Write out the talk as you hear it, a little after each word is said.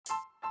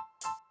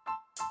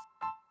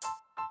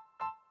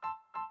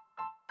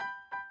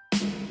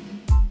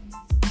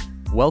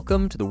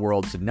Welcome to the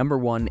world's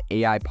 #1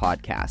 AI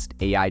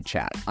podcast, AI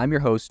Chat. I'm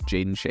your host,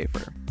 Jaden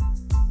Schaefer.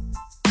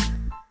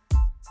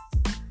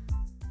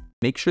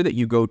 Make sure that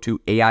you go to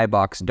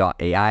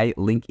aibox.ai,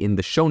 link in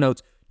the show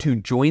notes, to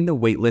join the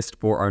waitlist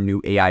for our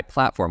new AI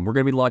platform. We're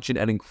going to be launching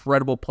an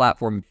incredible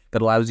platform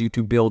that allows you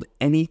to build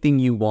anything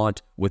you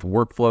want with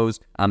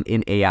workflows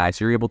in AI.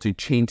 So you're able to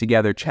chain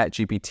together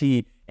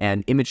ChatGPT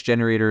and image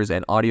generators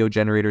and audio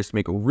generators to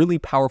make really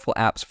powerful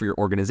apps for your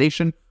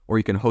organization, or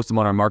you can host them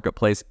on our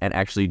marketplace and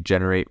actually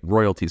generate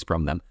royalties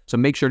from them. So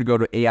make sure to go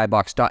to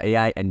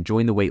aibox.ai and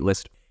join the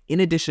waitlist. In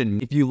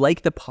addition, if you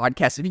like the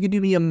podcast, if you could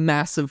do me a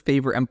massive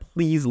favor and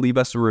please leave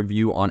us a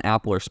review on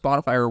Apple or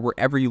Spotify or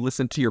wherever you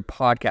listen to your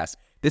podcast.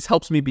 This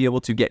helps me be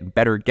able to get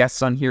better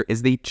guests on here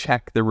as they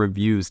check the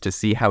reviews to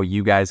see how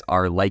you guys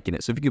are liking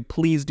it. So if you could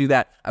please do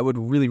that, I would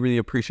really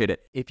appreciate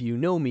it. If you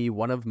know me,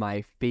 one of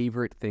my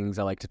favorite things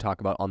I like to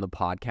talk about on the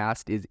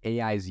podcast is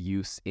AI's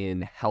use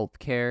in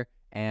healthcare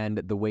and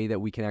the way that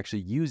we can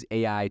actually use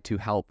AI to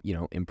help,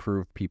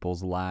 improve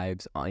people's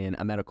lives in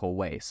a medical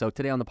way. So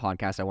today on the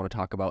podcast, I want to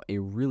talk about a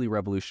really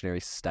revolutionary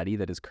study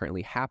that is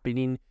currently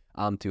happening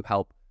to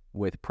help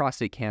with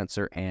prostate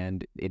cancer,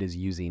 and it is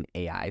using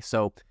AI.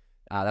 So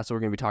that's what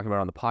we're going to be talking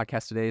about on the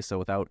podcast today. So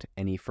without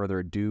any further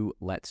ado,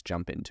 let's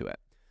jump into it.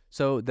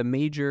 So the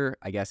major,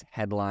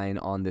 headline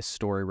on this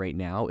story right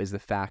now is the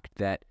fact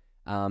that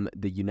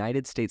the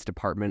United States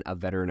Department of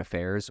Veteran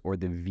Affairs, or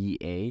the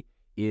VA,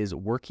 is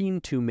working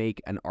to make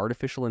an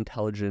artificial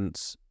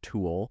intelligence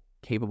tool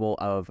capable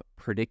of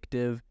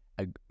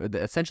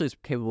essentially is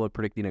capable of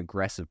predicting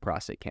aggressive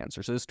prostate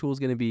cancer. So this tool is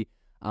going to be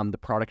the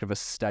product of a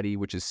study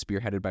which is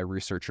spearheaded by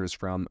researchers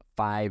from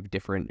 5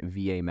 different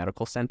VA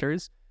medical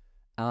centers.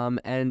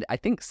 And I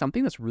think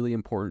something that's really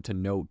important to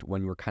note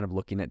when we're kind of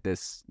looking at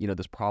this,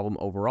 this problem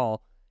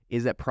overall,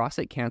 is that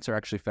prostate cancer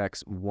actually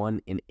affects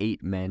 1 in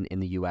 8 men in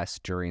the U.S.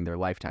 during their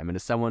lifetime. And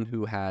as someone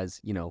who has,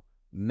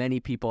 many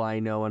people I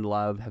know and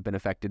love have been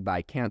affected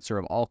by cancer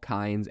of all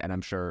kinds, and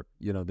I'm sure,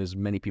 there's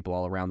many people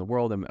all around the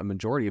world, and a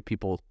majority of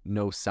people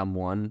know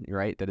someone,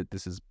 right, that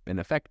this has been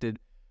affected,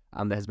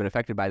 that has been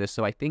affected by this.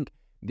 So I think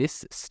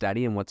this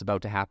study and what's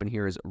about to happen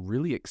here is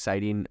really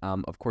exciting,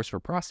 of course,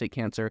 for prostate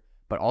cancer,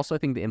 but also I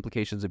think the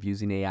implications of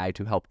using AI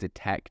to help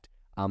detect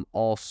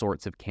all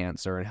sorts of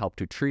cancer and help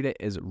to treat it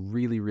is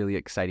really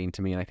exciting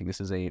to me. And I think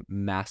this is a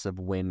massive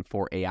win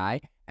for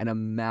AI and a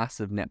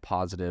massive net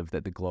positive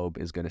that the globe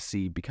is going to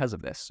see because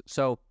of this.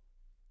 So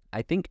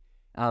I think,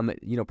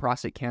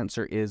 prostate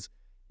cancer is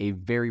a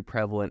very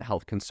prevalent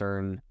health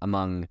concern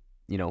among,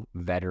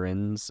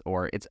 veterans,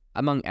 or it's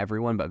among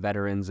everyone, but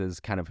veterans is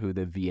kind of who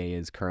the VA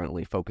is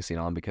currently focusing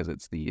on because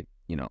it's the,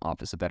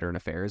 Office of Veteran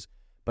Affairs.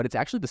 But it's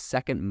actually the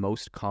second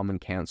most common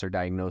cancer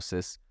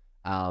diagnosis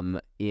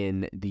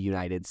in the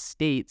United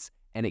States,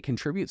 and it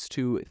contributes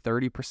to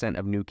 30%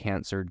 of new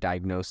cancer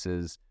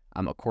diagnoses,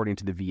 according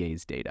to the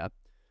VA's data.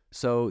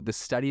 So the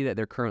study that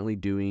they're currently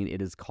doing,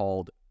 it is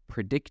called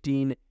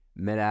Predicting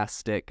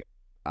Metastatic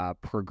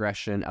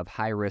Progression of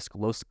High-Risk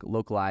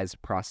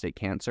Localized Prostate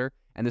Cancer.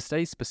 And the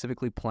study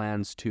specifically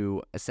plans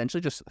to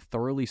essentially just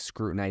thoroughly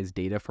scrutinize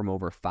data from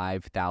over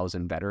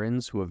 5,000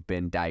 veterans who have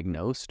been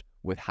diagnosed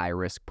with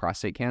high-risk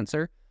prostate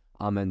cancer,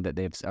 and that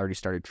they've already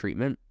started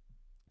treatment.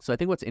 So I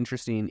think what's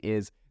interesting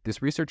is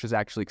this research is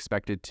actually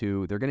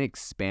they're going to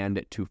expand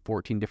it to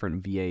 14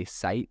 different VA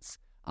sites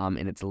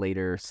in its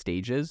later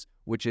stages,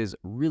 which is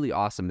really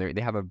awesome.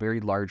 They have a very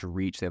large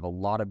reach. They have a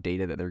lot of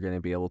data that they're going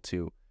to be able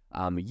to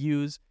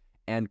use,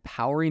 and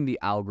powering the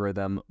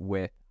algorithm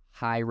with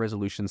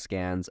high-resolution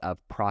scans of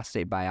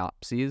prostate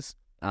biopsies,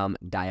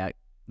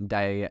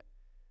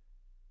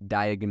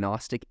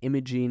 diagnostic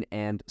imaging,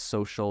 and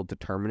social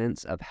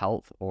determinants of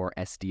health, or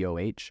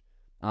SDOH.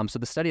 So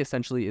the study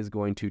essentially is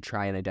going to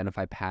try and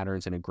identify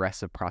patterns in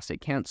aggressive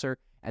prostate cancer.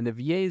 And the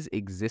VA's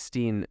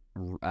existing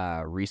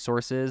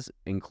resources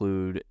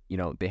include,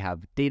 they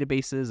have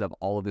databases of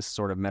all of this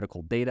sort of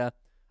medical data.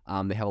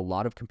 They have a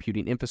lot of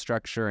computing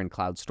infrastructure and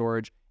cloud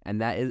storage. And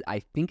that is,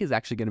 I think, is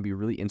actually going to be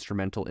really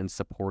instrumental in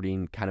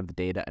supporting kind of the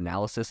data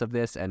analysis of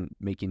this and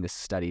making this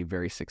study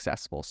very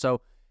successful.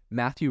 So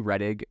Matthew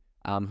Rettig,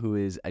 who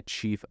is a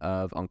chief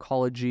of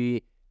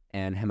oncology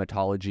and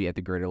hematology at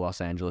the Greater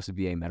Los Angeles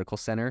VA Medical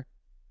Center,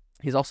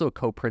 he's also a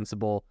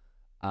co-principal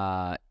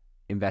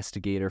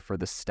investigator for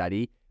the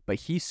study, but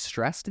he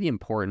stressed the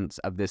importance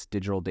of this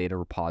digital data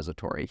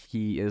repository.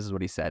 This is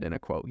what he said in a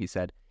quote. He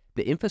said,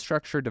 "The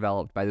infrastructure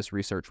developed by this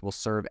research will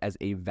serve as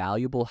a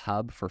valuable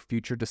hub for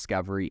future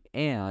discovery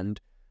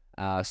and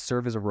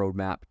serve as a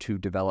roadmap to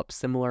develop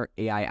similar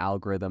AI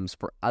algorithms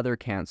for other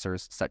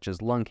cancers such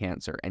as lung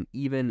cancer and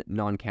even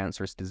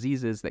non-cancerous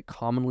diseases that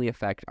commonly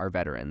affect our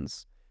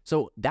veterans."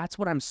 So that's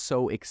what I'm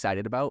so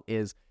excited about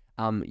is,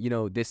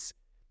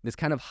 this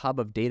kind of hub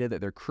of data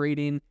that they're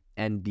creating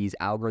and these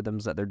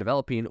algorithms that they're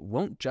developing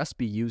won't just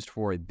be used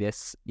for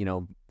this,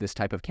 this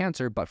type of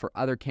cancer, but for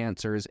other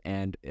cancers,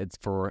 and it's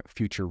for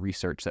future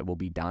research that will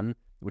be done,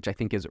 which I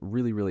think is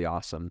really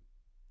awesome.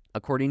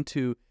 According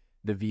to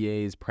the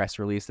VA's press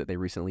release that they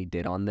recently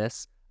did on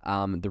this,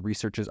 The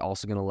research is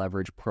also going to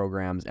leverage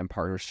programs and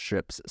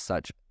partnerships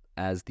such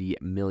as the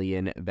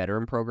Million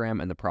Veteran Program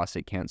and the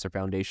Prostate Cancer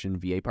Foundation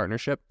VA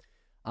partnership.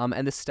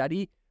 And the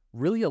study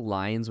really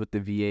aligns with the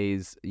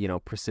VA's,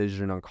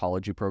 precision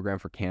oncology program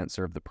for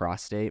cancer of the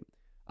prostate,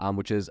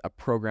 which is a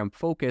program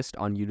focused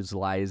on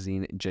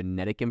utilizing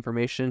genetic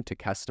information to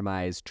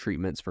customize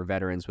treatments for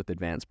veterans with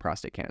advanced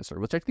prostate cancer,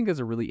 which I think is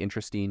a really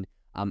interesting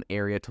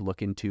area to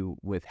look into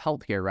with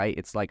healthcare, right?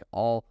 It's like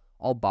all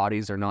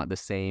bodies are not the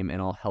same,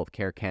 and all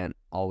healthcare can't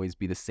always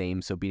be the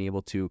same. So being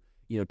able to,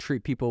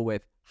 treat people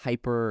with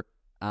hyper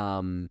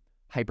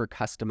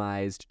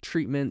customized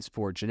treatments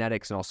for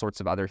genetics and all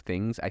sorts of other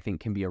things, I think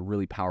can be a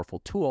really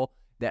powerful tool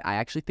that I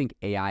actually think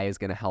AI is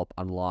going to help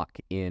unlock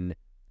in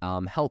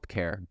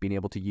healthcare, being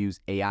able to use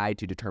AI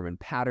to determine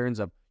patterns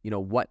of,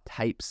 what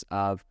types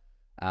of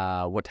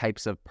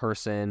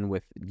person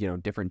with,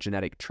 different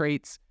genetic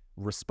traits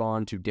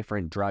respond to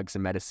different drugs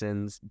and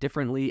medicines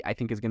differently, I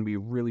think is going to be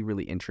really,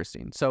 really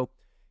interesting. So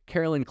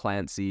Carolyn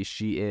Clancy,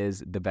 she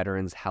is the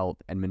Veterans Health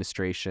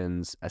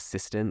Administration's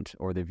assistant,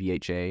 or the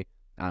VHA,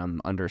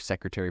 under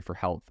Secretary for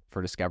Health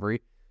for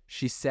Discovery.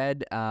 She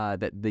said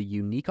that the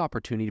unique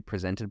opportunity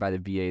presented by the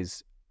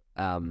VA's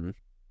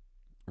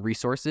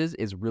resources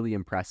is really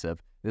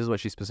impressive. This is what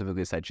she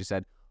specifically said. She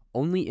said,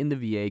 only in the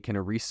VA can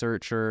a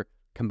researcher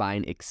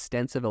combine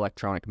extensive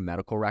electronic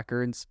medical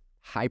records,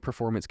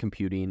 high-performance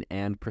computing,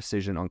 and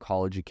precision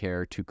oncology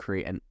care to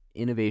create an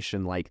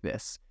innovation like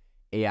this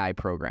AI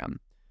program.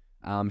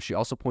 She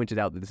also pointed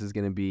out that this is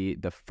going to be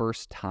the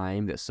first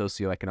time that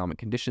socioeconomic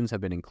conditions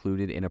have been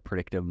included in a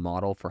predictive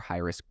model for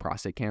high-risk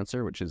prostate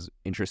cancer, which is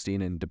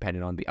interesting, and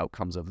depending on the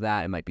outcomes of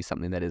that, it might be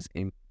something that is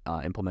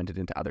implemented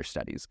into other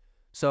studies.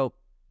 So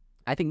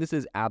I think this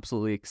is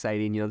absolutely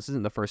exciting. This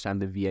isn't the first time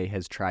the VA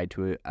has tried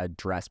to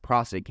address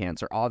prostate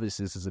cancer.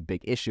 Obviously, this is a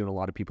big issue, and a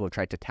lot of people have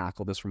tried to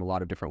tackle this from a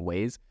lot of different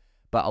ways.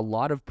 But a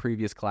lot of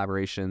previous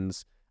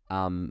collaborations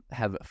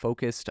have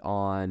focused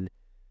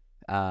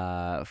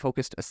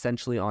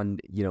essentially on,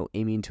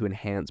 aiming to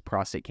enhance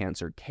prostate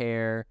cancer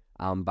care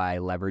by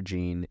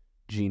leveraging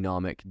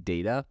genomic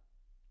data.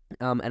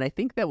 And I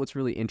think that what's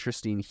really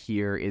interesting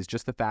here is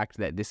just the fact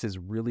that this is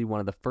really one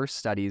of the first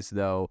studies,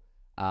 though,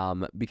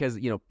 because,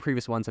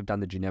 previous ones have done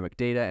the genomic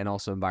data and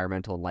also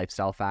environmental and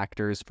lifestyle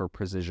factors for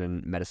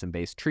precision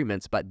medicine-based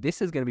treatments. But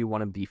this is going to be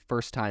one of the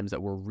first times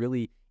that we're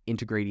really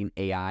integrating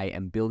AI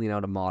and building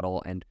out a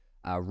model and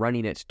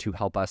running it to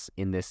help us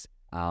in this,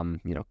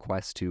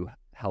 quest to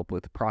help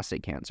with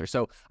prostate cancer.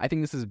 So I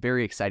think this is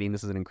very exciting.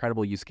 This is an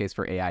incredible use case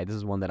for AI. This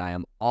is one that I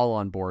am all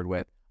on board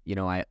with.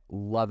 I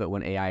love it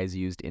when AI is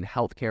used in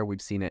healthcare.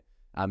 We've seen it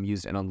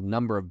used in a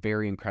number of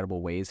very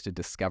incredible ways to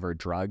discover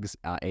drugs.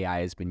 AI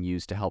has been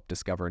used to help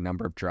discover a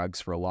number of drugs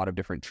for a lot of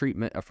different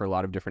for a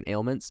lot of different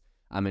ailments,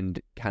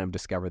 and kind of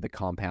discover the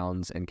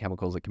compounds and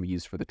chemicals that can be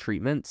used for the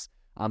treatments.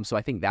 So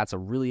I think that's a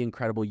really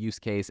incredible use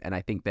case, and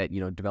I think that,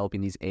 developing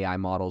these AI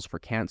models for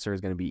cancer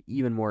is going to be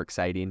even more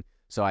exciting.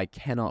 So I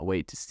cannot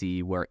wait to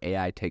see where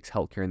AI takes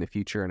healthcare in the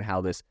future and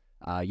how this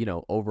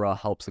overall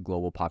helps the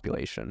global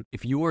population.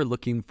 If you are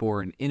looking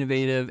for an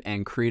innovative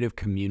and creative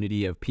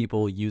community of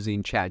people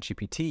using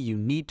ChatGPT, you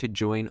need to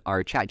join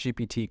our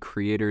ChatGPT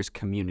creators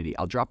community.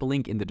 I'll drop a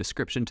link in the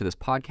description to this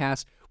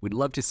podcast. We'd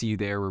love to see you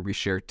there, where we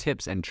share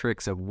tips and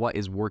tricks of what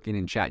is working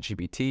in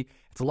ChatGPT.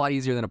 It's a lot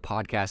easier than a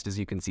podcast, as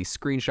you can see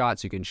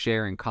screenshots, you can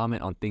share and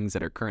comment on things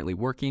that are currently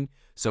working.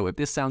 So if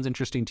this sounds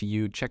interesting to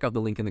you, check out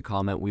the link in the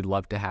comment. We'd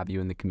love to have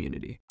you in the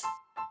community.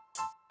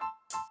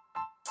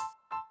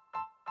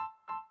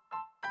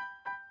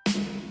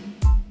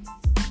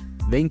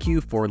 Thank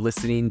you for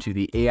listening to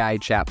the AI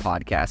Chat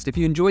Podcast. If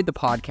you enjoyed the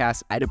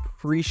podcast, I'd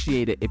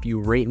appreciate it if you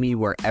rate me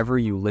wherever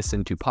you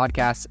listen to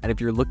podcasts. And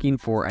if you're looking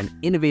for an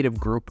innovative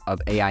group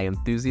of AI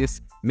enthusiasts,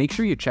 make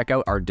sure you check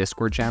out our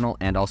Discord channel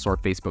and also our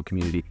Facebook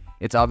community.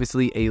 It's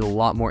obviously a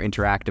lot more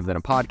interactive than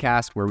a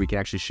podcast, where we can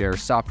actually share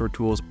software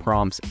tools,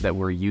 prompts that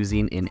we're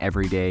using in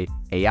everyday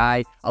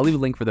AI. I'll leave a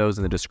link for those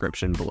in the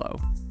description below.